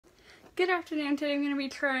Good afternoon. Today I'm going to be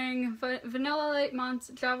trying Vanilla Lite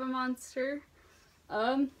Java Monster.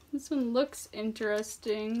 This one looks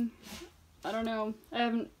interesting. I don't know. I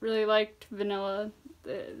haven't really liked vanilla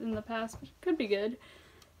in the past, but it could be good.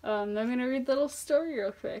 I'm going to read the little story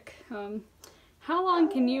real quick. How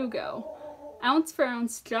long can you go? Ounce for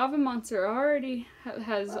ounce, Java Monster already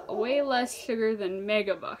has way less sugar than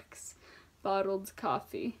Megabucks bottled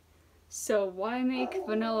coffee. So why make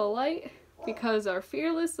Vanilla Lite? Because our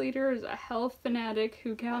fearless leader is a health fanatic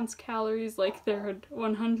who counts calories like they're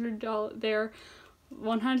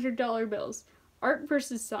 $100 bills. Art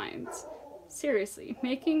versus science. Seriously,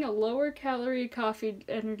 making a lower calorie coffee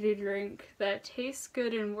energy drink that tastes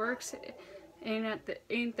good and works ain't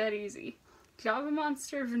that easy. Java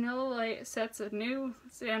Monster Vanilla Lite sets a new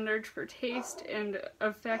standard for taste and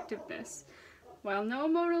effectiveness. While no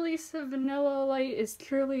Mona Lisa Vanilla Lite is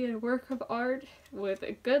truly a work of art, with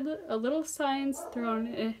a little science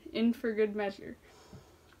thrown in for good measure.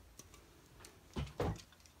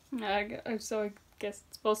 So I guess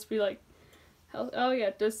it's supposed to be like, oh yeah,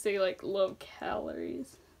 it does say like low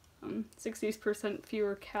calories, 60%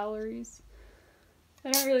 fewer calories. I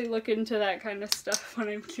don't really look into that kind of stuff when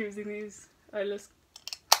I'm choosing these. I just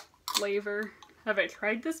flavor. Have I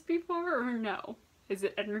tried this before or no? Is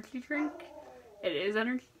it energy drink? It is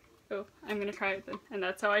energy. Oh, I'm gonna try it then. And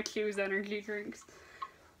that's how I choose energy drinks.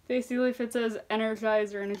 Basically, if it says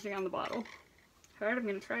energize or anything on the bottle. Alright, I'm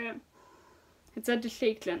gonna try it. It said to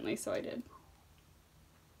shake gently, so I did.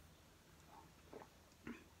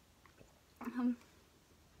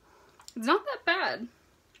 It's not that bad.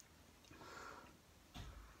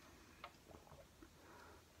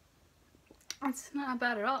 It's not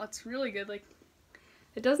bad at all. It's really good. Like,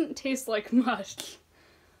 it doesn't taste like much.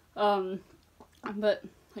 But,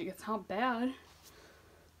 like, it's not bad.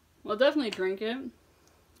 We'll definitely drink it.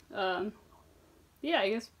 Yeah, I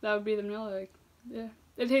guess that would be the vanilla. Like, yeah,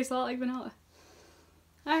 it tastes a lot like vanilla.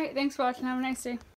 Alright, thanks for watching. Have a nice day.